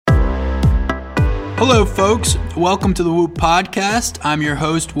Hello, folks. Welcome to the Whoop Podcast. I'm your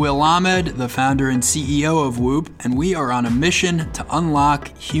host, Will Ahmed, the founder and CEO of Whoop, and we are on a mission to unlock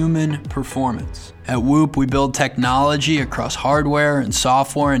human performance. At Whoop, we build technology across hardware and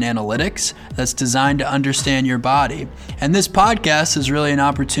software and analytics that's designed to understand your body. And this podcast is really an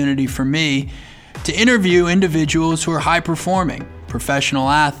opportunity for me to interview individuals who are high-performing. Professional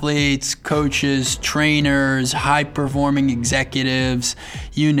athletes, coaches, trainers, high-performing executives,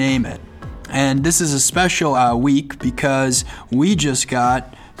 you name it. And this is a special week because we just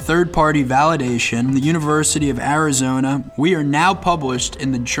got third-party validation. The University of Arizona, we are now published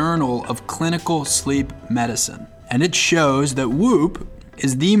in the Journal of Clinical Sleep Medicine. And it shows that Whoop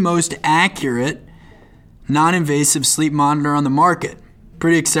is the most accurate, non-invasive sleep monitor on the market.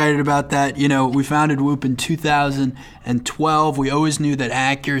 Pretty excited about that. You know, we founded Whoop in 2012. We always knew that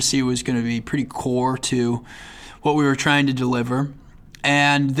accuracy was going to be pretty core to what we were trying to deliver.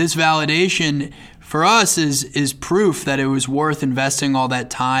 And this validation for us is proof that it was worth investing all that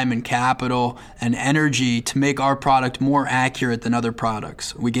time and capital and energy to make our product more accurate than other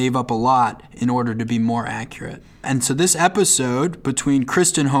products. We gave up a lot in order to be more accurate. And so this episode between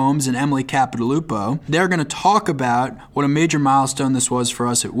Kristen Holmes and Emily Capodilupo, they're going to talk about what a major milestone this was for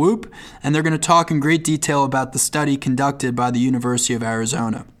us at Whoop, and they're going to talk in great detail about the study conducted by the University of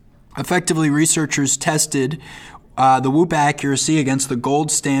Arizona. Effectively, researchers tested the Whoop accuracy against the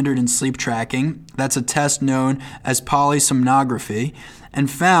gold standard in sleep tracking. That's a test known as polysomnography, and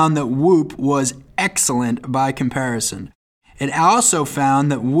found that Whoop was excellent by comparison. It also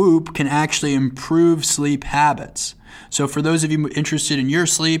found that Whoop can actually improve sleep habits. So for those of you interested in your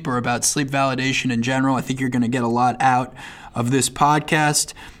sleep or about sleep validation in general, I think you're going to get a lot out of this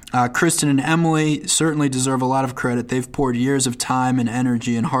podcast. Kristen and Emily certainly deserve a lot of credit. They've poured years of time and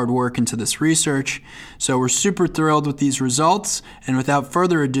energy and hard work into this research. So we're super thrilled with these results. And without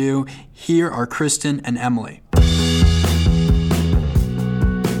further ado, here are Kristen and Emily.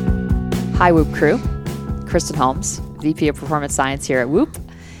 Hi, Whoop crew. Kristen Holmes, VP of Performance Science here at Whoop.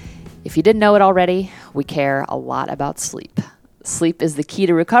 If you didn't know it already, we care a lot about sleep. Sleep is the key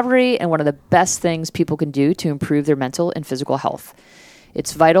to recovery and one of the best things people can do to improve their mental and physical health.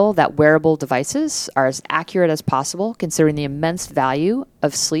 It's vital that wearable devices are as accurate as possible, considering the immense value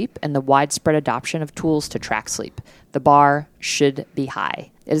of sleep and the widespread adoption of tools to track sleep. The bar should be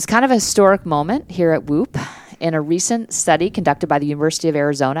high. It is kind of a historic moment here at Whoop. In a recent study conducted by the University of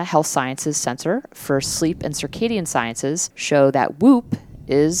Arizona Health Sciences Center for Sleep and Circadian Sciences show that Whoop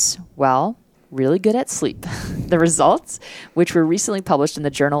is, well, really good at sleep. The results, which were recently published in the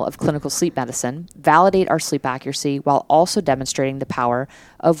Journal of Clinical Sleep Medicine, validate our sleep accuracy while also demonstrating the power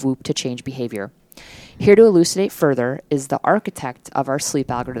of Whoop to change behavior. Here to elucidate further is the architect of our sleep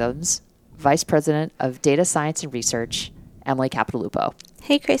algorithms, Vice President of Data Science and Research, Emily Capodilupo.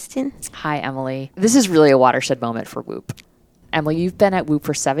 Hey, Kristen. Hi, Emily. This is really a watershed moment for Whoop. Emily, you've been at Whoop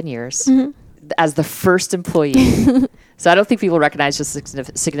for 7 years as the first employee. So I don't think people recognize just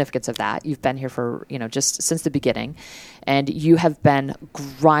the significance of that. You've been here for, just since the beginning, and you have been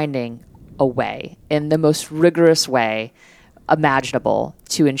grinding away in the most rigorous way imaginable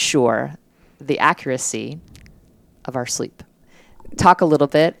to ensure the accuracy of our sleep. Talk a little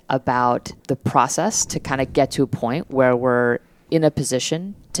bit about the process to kind of get to a point where we're in a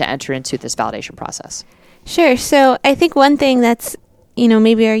position to enter into this validation process. Sure. So I think one thing that's,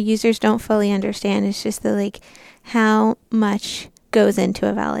 maybe our users don't fully understand is just how much goes into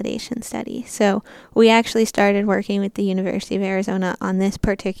a validation study. So we actually started working with the University of Arizona on this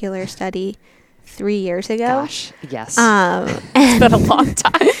particular study 3 years ago. Gosh, yes. It's been a long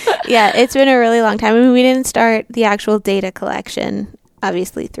time. Yeah, it's been a really long time. I mean, we didn't start the actual data collection,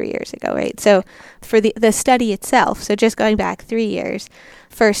 obviously, 3 years ago, right? So for the study itself, so just going back 3 years,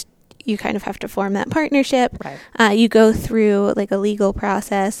 first, you kind of have to form that partnership. Right. You go through a legal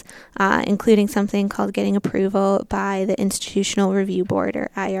process, including something called getting approval by the Institutional Review Board, or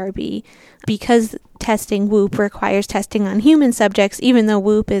IRB. Because testing Whoop requires testing on human subjects, even though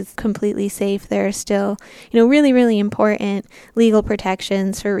Whoop is completely safe, there are still, really, really important legal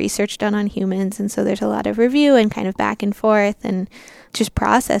protections for research done on humans. And so there's a lot of review and kind of back and forth and just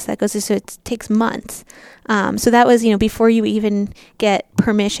process that goes. So it takes months. So that was, before you even get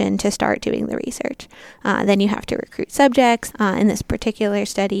permission to start doing the research. Then you have to recruit subjects. In this particular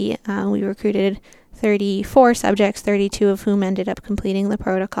study, we recruited 34 subjects, 32 of whom ended up completing the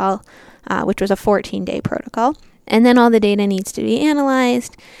protocol, which was a 14-day protocol. And then all the data needs to be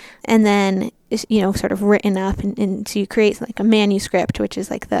analyzed. And then is, sort of written up, and so you create like a manuscript, which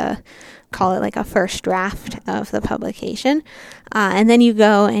is like call it like a first draft of the publication. And then you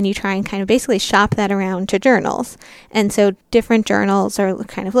go and you try and kind of basically shop that around to journals. And so different journals are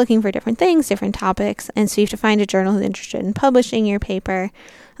kind of looking for different things, different topics. And so you have to find a journal who's interested in publishing your paper.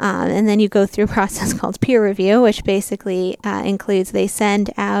 And then you go through a process called peer review, which basically includes they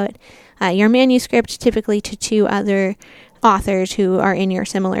send out your manuscript typically to 2 other authors who are in your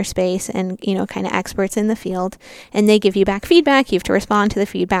similar space and, kind of experts in the field, and they give you back feedback. You have to respond to the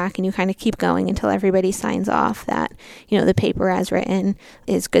feedback, and you kind of keep going until everybody signs off that, the paper as written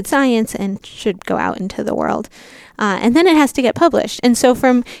is good science and should go out into the world. And then it has to get published. And so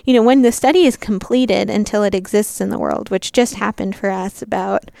from, when the study is completed until it exists in the world, which just happened for us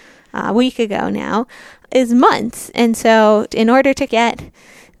about a week ago now, is months. And so in order to get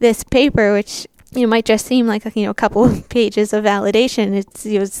this paper, which might just seem like a couple of pages of validation,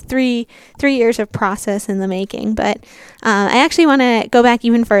 it was three years of process in the making. But I actually want to go back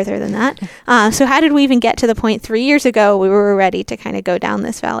even further than that. So how did we even get to the point 3 years ago we were ready to kind of go down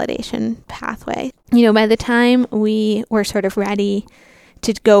this validation pathway? By the time we were sort of ready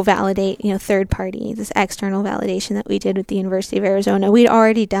to go validate, third party, this external validation that we did with the University of Arizona, we'd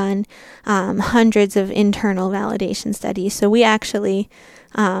already done hundreds of internal validation studies. So we actually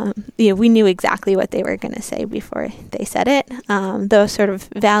we knew exactly what they were going to say before they said it. The sort of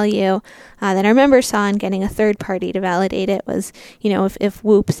value that our members saw in getting a third party to validate it was, if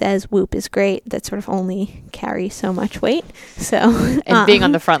WHOOP says WHOOP is great, that sort of only carries so much weight. So, and being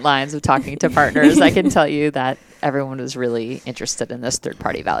on the front lines of talking to partners, I can tell you that everyone was really interested in this third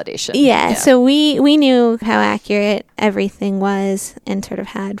party validation. Yeah. So we knew how accurate everything was and sort of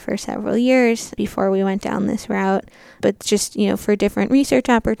had for several years before we went down this route. But just, for different research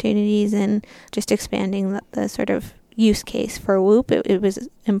opportunities and just expanding the sort of use case for WHOOP, it was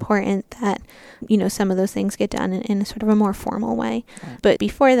important that, some of those things get done in a sort of a more formal way. Right. But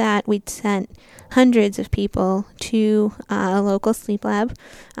before that, we'd sent hundreds of people to a local sleep lab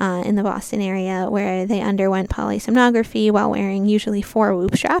in the Boston area where they underwent polysomnography while wearing usually 4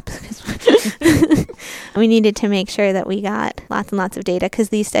 WHOOP straps. We needed to make sure that we got lots and lots of data because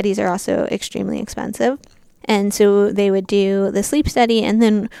these studies are also extremely expensive. And so they would do the sleep study, and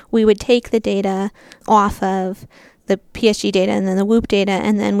then we would take the data off of the PSG data and then the WHOOP data,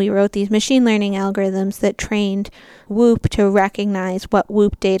 and then we wrote these machine learning algorithms that trained WHOOP to recognize what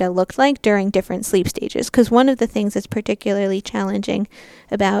WHOOP data looked like during different sleep stages. Because one of the things that's particularly challenging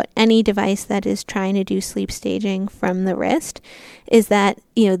about any device that is trying to do sleep staging from the wrist is that,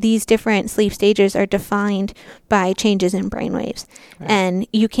 these different sleep stages are defined by changes in brainwaves. Right. And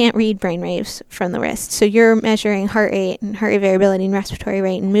you can't read brainwaves from the wrist. So you're measuring heart rate and heart rate variability and respiratory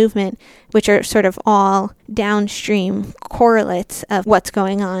rate and movement, which are sort of all downstream correlates of what's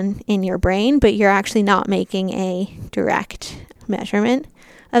going on in your brain, but you're actually not making a direct measurement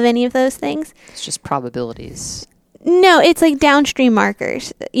of any of those things. It's just probabilities. No, it's like downstream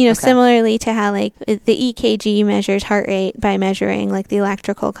markers, okay. Similarly to how like the EKG measures heart rate by measuring like the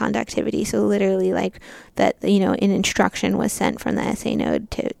electrical conductivity. So literally like that, an instruction was sent from the SA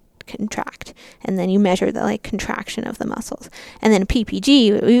node to contract, and then you measure the like contraction of the muscles. And then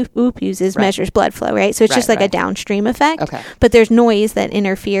PPG, WHOOP uses measures blood flow, right? So it's just like a downstream effect. Okay. But there's noise that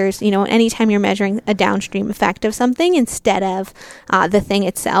interferes, anytime you're measuring a downstream effect of something instead of the thing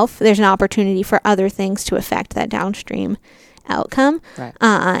itself, there's an opportunity for other things to affect that downstream outcome. Right.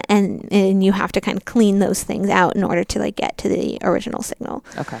 And you have to kind of clean those things out in order to like get to the original signal.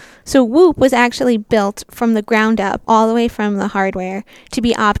 Okay. So WHOOP was actually built from the ground up, all the way from the hardware, to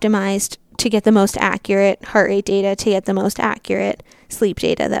be optimized to get the most accurate heart rate data, to get the most accurate sleep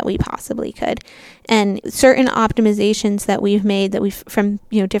data that we possibly could. And certain optimizations that we've made from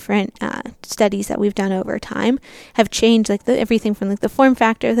different studies that we've done over time have changed like everything from like the form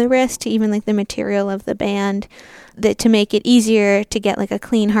factor of the wrist to even like the material of the band, that to make it easier to get like a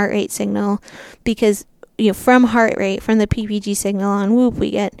clean heart rate signal. Because from heart rate, from the PPG signal on WHOOP,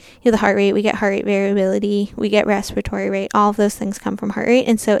 we get the heart rate, we get heart rate variability, we get respiratory rate. All of those things come from heart rate.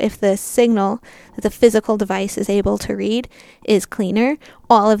 And so if the signal that the physical device is able to read is cleaner,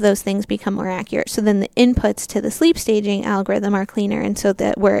 all of those things become more accurate. So then the inputs to the sleep staging algorithm are cleaner, and so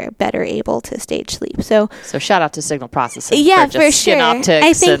that we're better able to stage sleep. So shout out to signal processing. Yeah, for sure. Synoptics,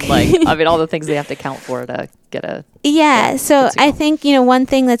 I think, and all the things they have to account for to get a... Yeah, so good signal. I think, one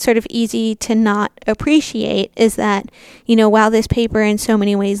thing that's sort of easy to not appreciate is that, while this paper in so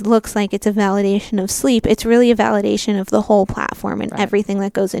many ways looks like it's a validation of sleep, it's really a validation of the whole platform and everything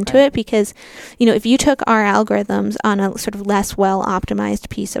that goes into it. Because, if you took our algorithms on a sort of less well-optimized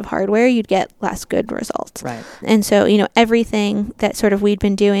piece of hardware, you'd get less good results. Right. And so, everything that sort of we'd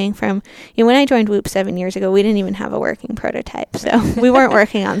been doing from, when I joined Whoop 7 years ago, we didn't even have a working prototype. So we weren't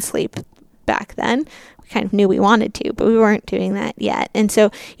working on sleep back then. Kind of knew we wanted to, but we weren't doing that yet. And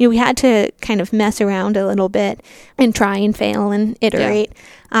so, we had to kind of mess around a little bit and try and fail and iterate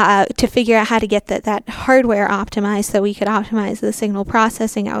to figure out how to get that hardware optimized so we could optimize the signal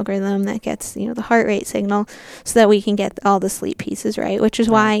processing algorithm that gets, the heart rate signal so that we can get all the sleep pieces right, which is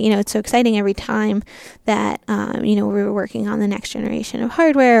why, it's so exciting every time that, we were working on the next generation of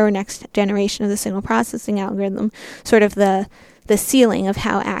hardware or next generation of the signal processing algorithm, sort of the ceiling of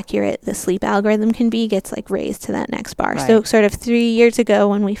how accurate the sleep algorithm can be gets raised to that next bar. Right. So sort of 3 years ago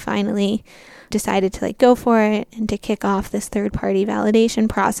when we finally decided to go for it and to kick off this third-party validation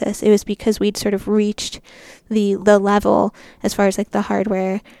process, it was because we'd sort of reached the level as far as the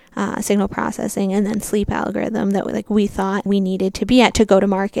hardware signal processing and then sleep algorithm that we thought we needed to be at to go to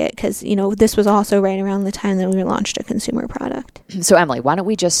market, because this was also right around the time that we launched a consumer product. So Emily, why don't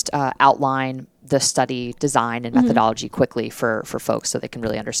we just outline the study design and methodology quickly for folks so they can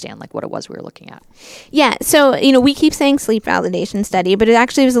really understand what it was we were looking at. Yeah. So, we keep saying sleep validation study, but it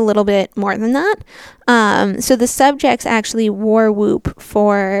actually was a little bit more than that. So the subjects actually wore Whoop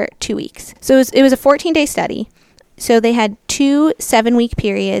for 2 weeks. So it was a 14-day study. So they had 2 7-week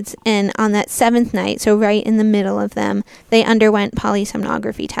periods, and on that 7th night, so right in the middle of them, they underwent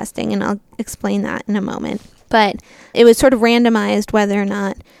polysomnography testing, and I'll explain that in a moment. But it was sort of randomized whether or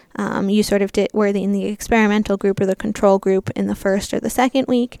not you sort of were in the experimental group or the control group in the first or the second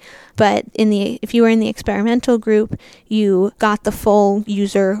week. But if you were in the experimental group, you got the full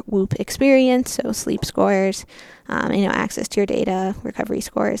user Whoop experience, so sleep scores, access to your data, recovery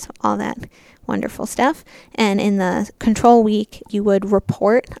scores, all that wonderful stuff. And in the control week, you would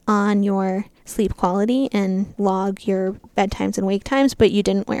report on your sleep quality and log your bedtimes and wake times, but you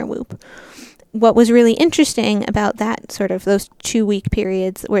didn't wear Whoop. What was really interesting about that sort of those 2-week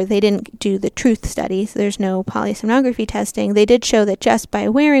periods where they didn't do the truth studies, there's no polysomnography testing, they did show that just by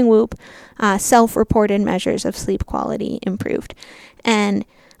wearing Whoop, self-reported measures of sleep quality improved. And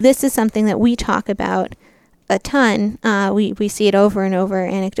this is something that we talk about a ton. We see it over and over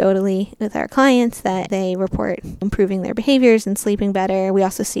anecdotally with our clients that they report improving their behaviors and sleeping better. We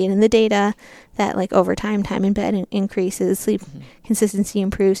also see it in the data that over time in bed increases, sleep consistency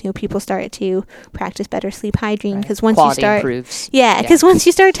improves. People start to practice better sleep hygiene because once Quality you start, improves. because once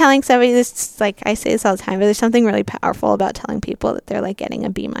you start telling somebody this, I say this all the time, but there's something really powerful about telling people that they're getting a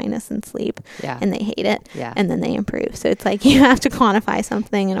B- in sleep, and they hate it, and then they improve. So it's you have to quantify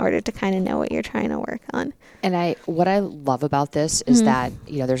something in order to kind of know what you're trying to work on. And what I love about this is that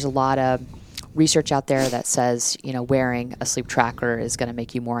there's a lot of research out there that says wearing a sleep tracker is going to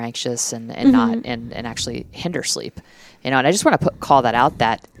make you more anxious and not and actually hinder sleep. And I just want to call that out,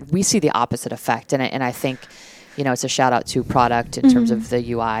 that we see the opposite effect. And I think it's a shout out to product in terms of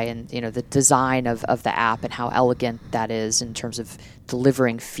the UI and the design of the app and how elegant that is in terms of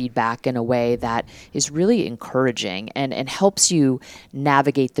delivering feedback in a way that is really encouraging and helps you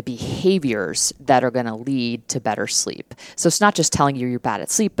navigate the behaviors that are going to lead to better sleep. So it's not just telling you you're bad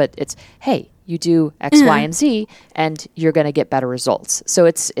at sleep, but it's, hey, you do X, Y, and Z, and you're going to get better results. So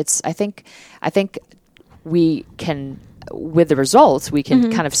it's I think we can, with the results, we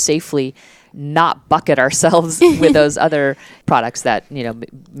can kind of safely not bucket ourselves with those other products that,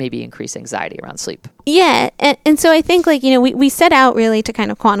 maybe increase anxiety around sleep. Yeah. And so I think we set out really to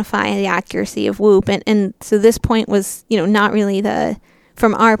kind of quantify the accuracy of Whoop. And so this point was, not really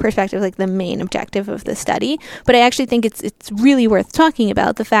from our perspective, the main objective of the study. But I actually think it's really worth talking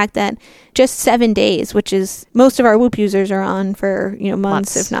about the fact that just 7 days, which is most of our Whoop users are on for,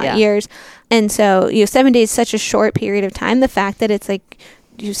 months, if not years. And so, 7 days is such a short period of time. The fact that it's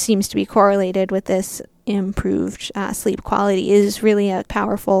seems to be correlated with this improved sleep quality is really a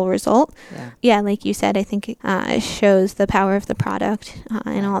powerful result. Yeah, like you said, I think it shows the power of the product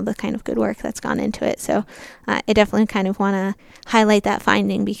and all the kind of good work that's gone into it. So I definitely kind of want to highlight that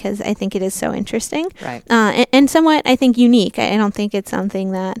finding because I think it is so interesting. Right. And somewhat, I think, unique. I don't think it's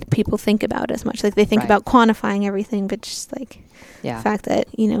something that people think about as much. They think about quantifying everything, but just the fact that,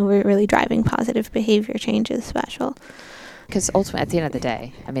 we're really driving positive behavior change is special. Because ultimately, at the end of the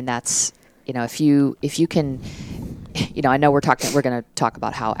day, I mean, that's, if you can I know we're going to talk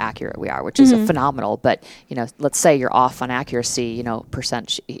about how accurate we are, which is phenomenal, but, let's say you're off on accuracy,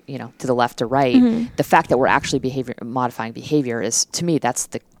 percent, to the left or right. The fact that we're actually modifying behavior is, to me, that's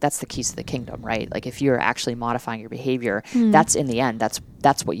the keys to the kingdom, right? Like if you're actually modifying your behavior, that's in the end,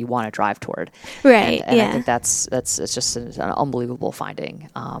 that's what you want to drive toward. Right. And I think it's just an unbelievable finding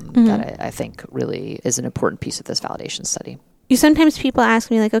that I think really is an important piece of this validation study. Sometimes people ask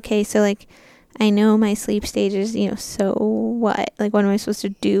me like, okay, so like, I know my sleep stages, so what? Like, what am I supposed to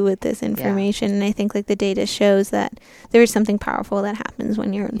do with this information? Yeah. And I think like the data shows that there is something powerful that happens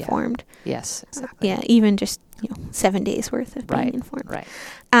when you're informed. Yeah. Yes, exactly. Even just 7 days worth of being informed. Right.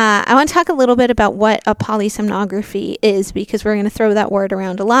 I want to talk a little bit about what a polysomnography is, because we're going to throw that word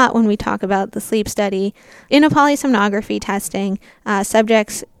around a lot when we talk about the sleep study. In a polysomnography testing,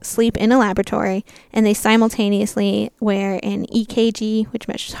 subjects sleep in a laboratory, and they simultaneously wear an EKG, which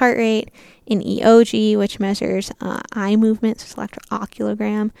measures heart rate, an EOG, which measures eye movements, so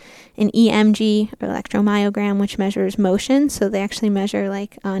electrooculogram, an EMG, or electromyogram, which measures motion. So they actually measure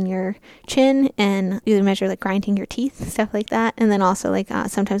like on your chin, and you measure like grinding your teeth, stuff like that. And then also like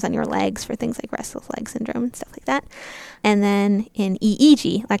sometimes on your legs for things like restless leg syndrome and stuff like that. And then an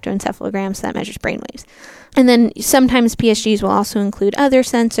EEG, electroencephalogram, so that measures brainwaves. And then sometimes PSGs will also include other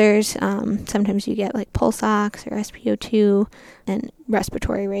sensors. Sometimes you get like pulse ox or SpO2 and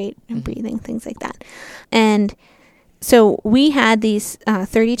respiratory rate and breathing, things like that. And so we had these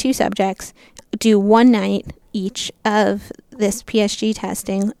 32 subjects do one night each of this PSG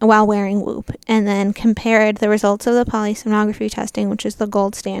testing while wearing Whoop, and then compared the results of the polysomnography testing, which is the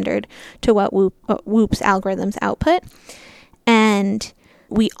gold standard, to what Whoop's algorithms output. And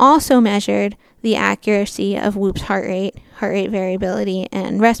we also measured the accuracy of Whoop's heart rate variability,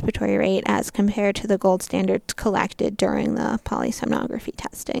 and respiratory rate as compared to the gold standards collected during the polysomnography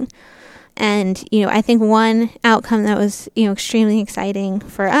testing. And, I think one outcome that was, extremely exciting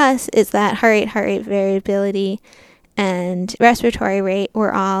for us is that heart rate variability and respiratory rate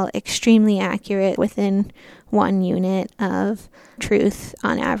were all extremely accurate within 1 unit of truth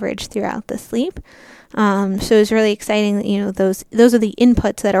on average throughout the sleep. So it was really exciting that, those are the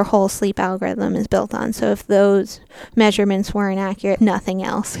inputs that our whole sleep algorithm is built on. So if those measurements weren't accurate, nothing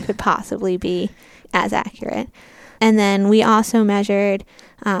else could possibly be as accurate. And then we also measured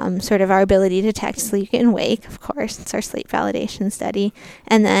sort of our ability to detect sleep and wake, of course. It's our sleep validation study.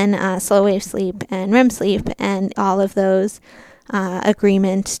 And then slow wave sleep and REM sleep, and all of those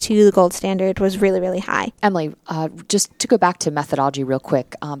agreement to the gold standard was really, really high. Emily, just to go back to methodology real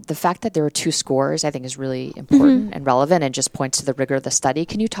quick, the fact that there were 2 scores I think is really important and relevant, and just points to the rigor of the study.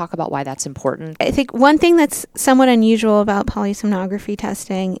 Can you talk about why that's important? I think one thing that's somewhat unusual about polysomnography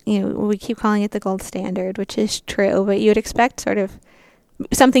testing, we keep calling it the gold standard, which is true, but you would expect sort of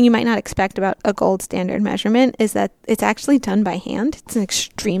something you might not expect about a gold standard measurement is that it's actually done by hand. It's an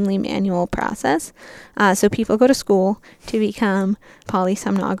extremely manual process. So people go to school to become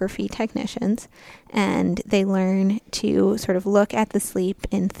polysomnography technicians, and they learn to sort of look at the sleep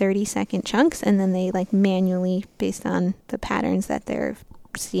in 30-second chunks, and then they like manually, based on the patterns that they're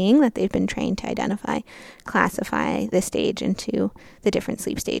seeing, that they've been trained to identify, classify the stage into the different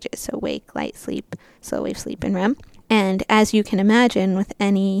sleep stages. So wake, light sleep, slow wave sleep, and REM. And as you can imagine, with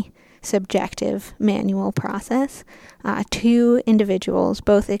any subjective manual process, 2 individuals,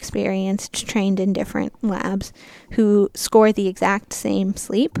 both experienced, trained in different labs, who score the exact same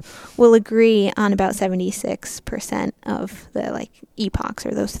sleep, will agree on about 76% of the epochs,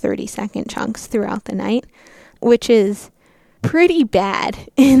 or those 30-second chunks throughout the night, which is pretty bad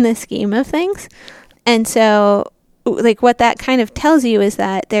in the scheme of things. And so what that kind of tells you is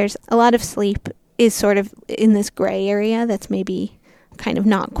that there's a lot of sleep is sort of in this gray area that's maybe kind of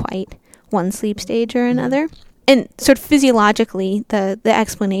not quite one sleep stage or another. And sort of physiologically, the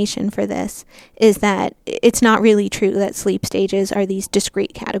explanation for this is that it's not really true that sleep stages are these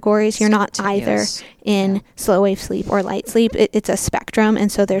discrete categories. You're not either in slow wave sleep or light sleep. It's a spectrum.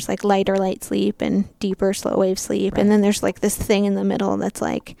 And so there's lighter light sleep and deeper slow wave sleep. Right. And then there's this thing in the middle that's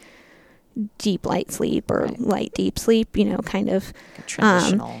deep light sleep or light deep sleep, kind of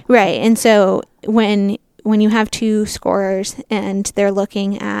transitional. Right. And so when you have 2 scorers and they're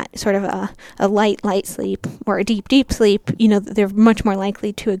looking at sort of a light sleep or a deep sleep, they're much more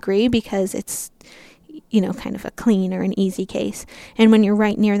likely to agree because it's, kind of a clean or an easy case. And when you're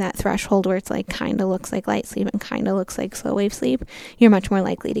right near that threshold where it's kind of looks like light sleep and kind of looks like slow wave sleep, you're much more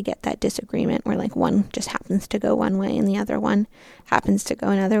likely to get that disagreement where one just happens to go one way and the other one happens to go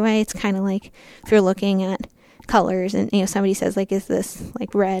another way. It's kind of like if you're looking at colors, and somebody says like, is this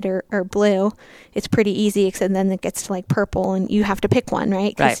like red or blue, it's pretty easy, except then it gets to like purple and you have to pick one,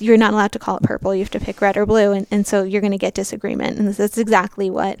 right? Because you're not allowed to call it purple, you have to pick red or blue, and so you're going to get disagreement, and that's exactly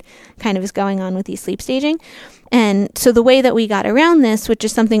what kind of is going on with these sleep staging. And so the way that we got around this, which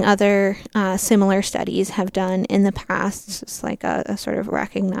is something other similar studies have done in the past, it's like a sort of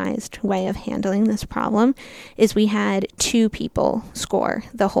recognized way of handling this problem, is we had 2 people score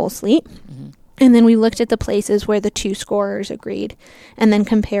the whole sleep. Mm-hmm. And then we looked at the places where the 2 scorers agreed, and then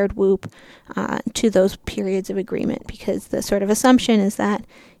compared WHOOP to those periods of agreement, because the sort of assumption is that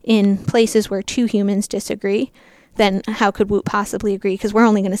in places where 2 humans disagree, then how could WHOOP possibly agree? Because we're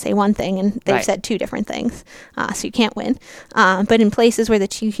only going to say one thing, and they've said 2 different things, so you can't win. But in places where the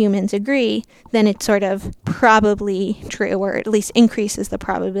 2 humans agree, then it's sort of probably true, or at least increases the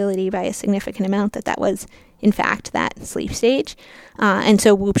probability by a significant amount that was, in fact, that sleep stage. And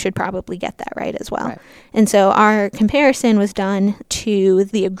so WHOOP should probably get that right as well. Right. And so our comparison was done to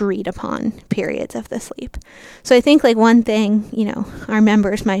the agreed upon periods of the sleep. So I think like one thing, our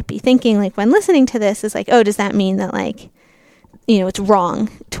members might be thinking like when listening to this is like, oh, does that mean that like, it's wrong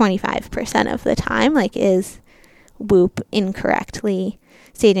 25% of the time? Like, is WHOOP incorrectly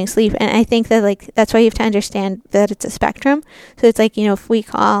staging sleep? And I think that like, that's why you have to understand that it's a spectrum. So it's like, if we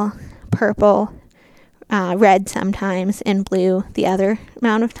call purple red sometimes and blue the other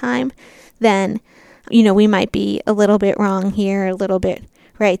amount of time, then, we might be a little bit wrong here, a little bit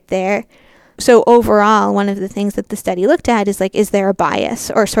right there. So overall, one of the things that the study looked at is like, is there a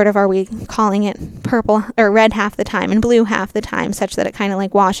bias, or sort of are we calling it purple or red half the time and blue half the time, such that it kind of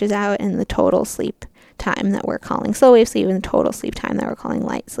like washes out in the total sleep time that we're calling slow wave sleep, and the total sleep time that we're calling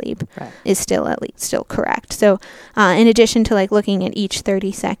light sleep is still correct. So in addition to like looking at each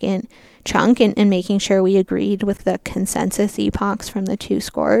 30-second chunk and making sure we agreed with the consensus epochs from the 2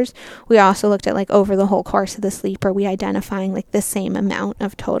 scores, we also looked at like over the whole course of the sleep, are we identifying like the same amount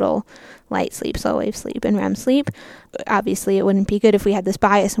of total light sleep, slow wave sleep, and REM sleep. Obviously it wouldn't be good if we had this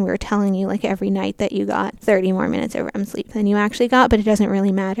bias and we were telling you like every night that you got 30 more minutes of REM sleep than you actually got, but it doesn't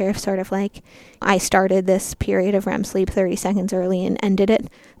really matter if sort of like I started this period of REM sleep 30 seconds early and ended it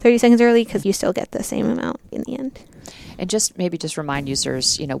 30 seconds early, because you still get the same amount in the end. And just remind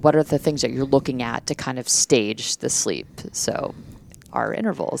users, what are the things that you're looking at to kind of stage the sleep? So our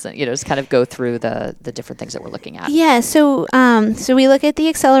intervals, and just kind of go through the different things that we're looking at. Yeah, so we look at the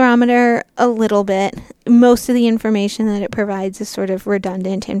accelerometer a little bit. Most of the information that it provides is sort of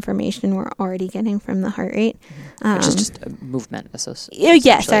redundant information we're already getting from the heart rate. Which is just a movement associated.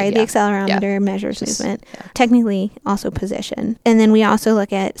 The accelerometer measures movement. Yeah. Technically also position. And then we also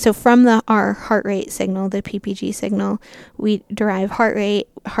look at, so from our heart rate signal, the PPG signal, we derive heart rate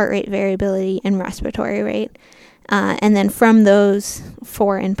variability, and respiratory rate. And then from those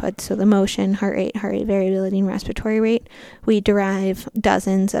 4 inputs, so the motion, heart rate variability, and respiratory rate, we derive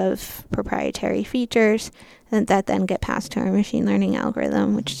dozens of proprietary features that then get passed to our machine learning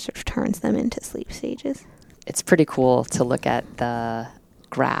algorithm, which sort of turns them into sleep stages. It's pretty cool to look at the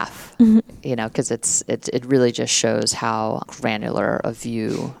graph, because it really just shows how granular a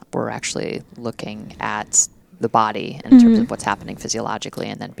view we're actually looking at the body in terms of what's happening physiologically,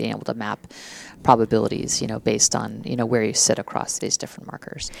 and then being able to map probabilities, based on, where you sit across these different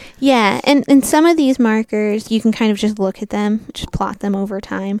markers. Yeah, and some of these markers, you can kind of just look at them, just plot them over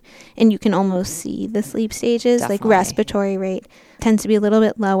time, and you can almost see the sleep stages. Definitely. Like respiratory rate tends to be a little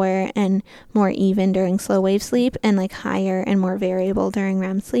bit lower and more even during slow wave sleep, and like higher and more variable during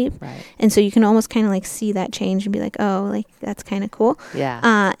REM sleep. Right. And so you can almost kind of like see that change and be like, oh, like that's kind of cool.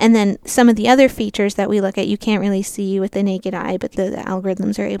 Yeah. And then some of the other features that we look at, you can't really see with the naked eye, but the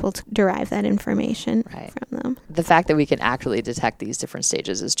algorithms are able to derive that information from them. The fact that we can accurately detect these different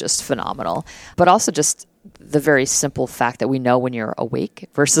stages is just phenomenal, but also just the very simple fact that we know when you're awake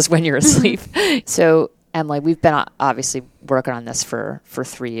versus when you're asleep. So, Emily, we've been obviously working on this for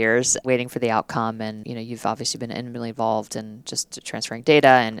 3 years, waiting for the outcome. And, you've obviously been intimately involved in just transferring data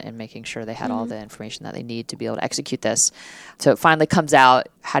and making sure they had all the information that they need to be able to execute this. So it finally comes out.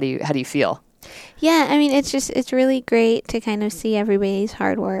 How do you feel? Yeah, I mean, it's really great to kind of see everybody's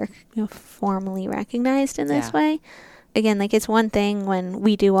hard work, formally recognized in this way. Again, like it's one thing when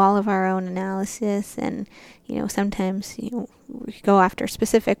we do all of our own analysis and, sometimes, we go after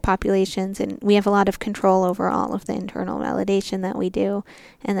specific populations and we have a lot of control over all of the internal validation that we do.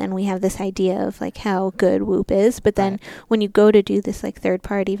 And then we have this idea of like how good WHOOP is. But then when you go to do this like third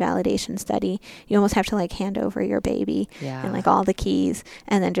party validation study, you almost have to like hand over your baby and like all the keys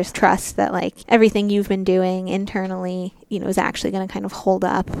and then just trust that like everything you've been doing internally, is actually going to kind of hold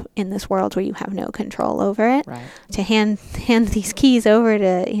up in this world where you have no control over it. Right. To hand these keys over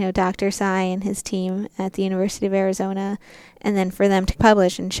to, Dr. Tsai and his team at the University University of Arizona, and then for them to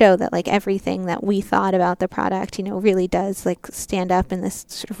publish and show that like everything that we thought about the product, really does like stand up in this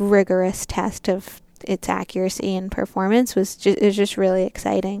sort of rigorous test of its accuracy and performance was just really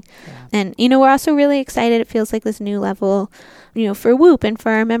exciting. Yeah. And, we're also really excited. It feels like this new level, for Whoop and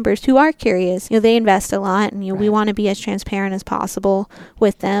for our members who are curious. They invest a lot, and, we want to be as transparent as possible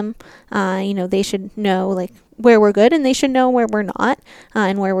with them. They should know, like, where we're good, and they should know where we're not,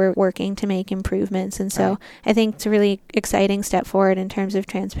 and where we're working to make improvements. And so I think it's a really exciting step forward in terms of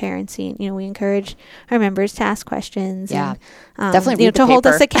transparency. We encourage our members to ask questions. Yeah, and, definitely read the to hold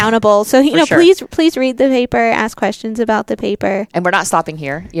paper. Us accountable. So please read the paper, ask questions about the paper. And we're not stopping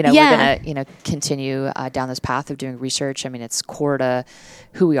here. We're gonna continue down this path of doing research. I mean, it's core to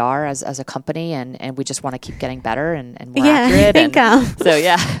who we are as a company, and we just want to keep getting better and more accurate. I think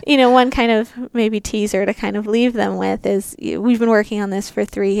one kind of maybe teaser to kind of leave them with is we've been working on this for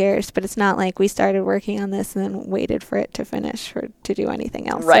 3 years, but it's not like we started working on this and then waited for it to finish or to do anything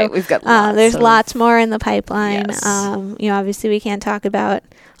else. Right. So, we've got there's lots more in the pipeline. Yes. Obviously we can't talk about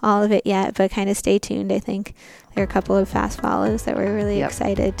all of it yet, but kind of stay tuned. I think there are a couple of fast follows that we're really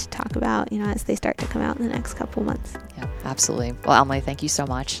excited to talk about, as they start to come out in the next couple months. Yeah, absolutely. Well, Emily, thank you so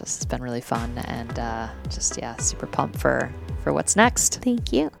much. This has been really fun, and super pumped for what's next.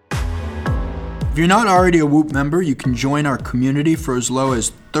 Thank you. If you're not already a Whoop member, you can join our community for as low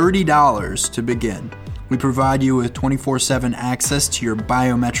as $30 to begin. We provide you with 24/7 access to your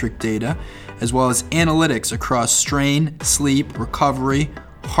biometric data, as well as analytics across strain, sleep, recovery,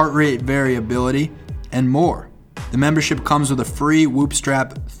 heart rate variability, and more. The membership comes with a free Whoop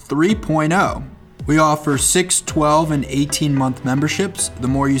Strap 3.0. We offer 6, 12, and 18-month memberships. The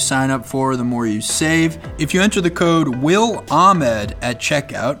more you sign up for, the more you save. If you enter the code WILLAHMED at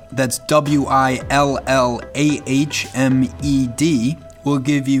checkout, that's WILLAHMED, we'll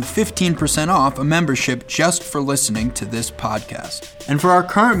give you 15% off a membership just for listening to this podcast. And for our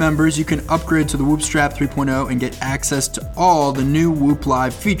current members, you can upgrade to the Whoop Strap 3.0 and get access to all the new Whoop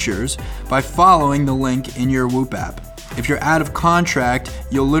Live features by following the link in your Whoop app. If you're out of contract,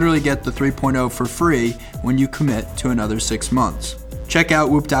 you'll literally get the 3.0 for free when you commit to another 6 months. Check out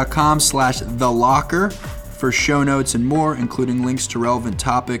whoop.com/thelocker for show notes and more, including links to relevant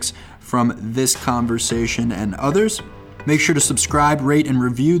topics from this conversation and others. Make sure to subscribe, rate, and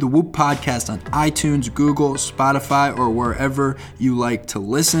review the Whoop podcast on iTunes, Google, Spotify, or wherever you like to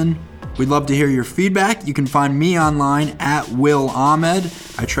listen. We'd love to hear your feedback. You can find me online at Will Ahmed.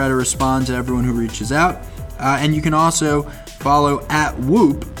 I try to respond to everyone who reaches out. And you can also follow at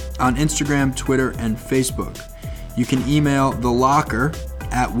Whoop on Instagram, Twitter, and Facebook. You can email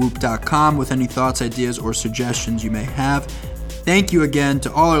thelocker@whoop.com with any thoughts, ideas, or suggestions you may have. Thank you again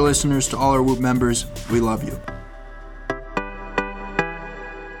to all our listeners, to all our Whoop members. We love you.